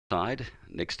Side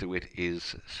next to it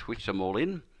is Switch Them All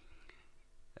In,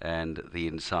 and the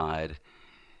inside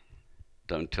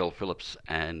Don't Tell Phillips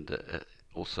and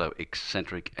also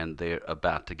Eccentric, and they're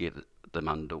about to get them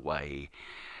underway.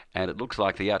 And it looks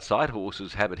like the outside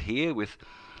horses have it here with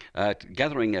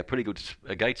gathering a pretty good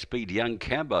gate speed. Young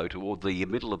Cambo toward the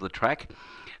middle of the track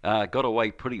got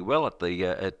away pretty well at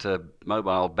the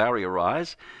Mobile Barrier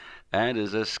Rise, and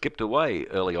has skipped away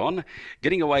early on.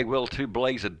 Getting away well to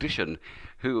Blaze Edition,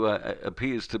 who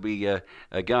appears to be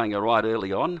going all right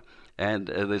early on. And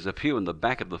there's a few in the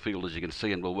back of the field, as you can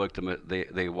see, and we'll work them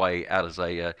their way out as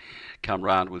they come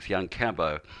round with Young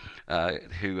Cambo,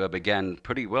 who began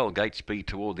pretty well, gate speed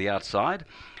toward the outside.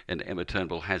 And Emma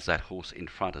Turnbull has that horse in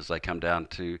front as they come down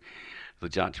to the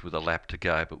judge with a lap to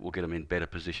go, but we'll get them in better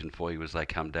position for you as they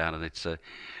come down, and it's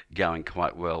going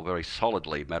quite well, very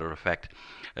solidly, matter of fact,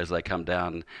 as they come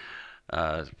down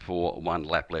for one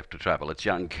lap left to travel. It's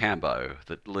Young Cambo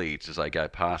that leads as they go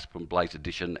past from Blaze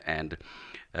Edition and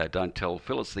Don't Tell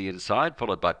Phyllis the inside,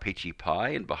 followed by Peachy Pie,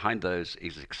 and behind those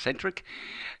is Eccentric,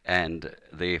 and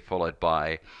they're followed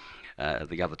by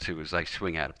the other two as they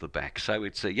swing out of the back. So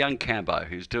it's a Young Cambo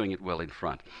who's doing it well in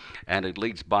front, and it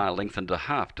leads by a length and a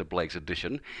half to Blaze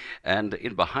Edition, and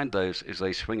in behind those as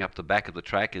they swing up the back of the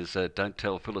track is Don't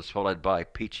Tell Phyllis, followed by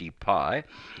Peachy Pie.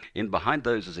 In behind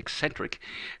those is Eccentric,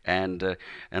 and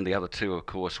the other two, of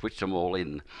course, Switch Them All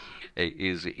In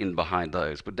is in behind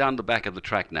those. But down the back of the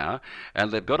track now,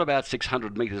 and they've got about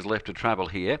 600 metres left to travel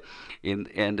here,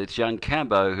 and it's Young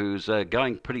Cambo who's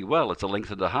going pretty well. It's a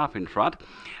length and a half in front.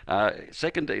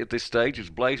 Second at this stage is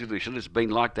Blaze Edition. It's been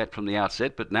like that from the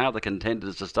outset, but now the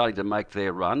contenders are starting to make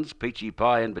their runs. Peachy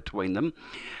Pie in between them,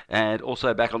 and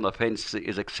also back on the fence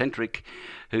is Eccentric,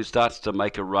 who starts to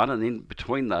make a run, and in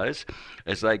between those,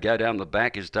 as they go down the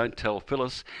back, is Don't Tell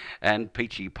Phyllis and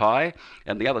Peachy Pie,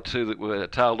 and the other two that were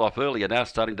tailed off earlier now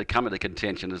starting to come into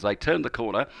contention as they turn the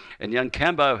corner, and Young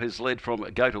Cambo has led from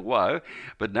Go to Woe,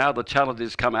 but now the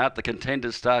challengers come out, the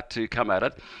contenders start to come at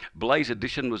it. Blaze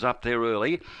Edition was up there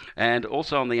early, and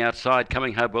also on the outside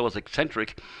coming home well as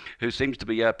Eccentric, who seems to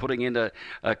be putting in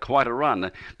quite a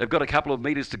run. They've got a couple of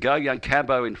metres to go, Young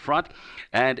Cambo in front,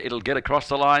 and it'll get across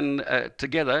the line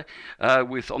together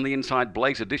with on the inside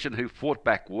Blaze Edition, who fought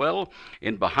back well.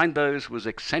 In behind those was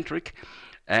Eccentric,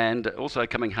 and also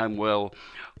coming home well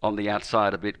on the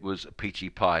outside a bit was Peachy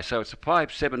Pie. So it's a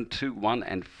 5, 7, 2, 1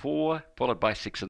 and 4, followed by 6 and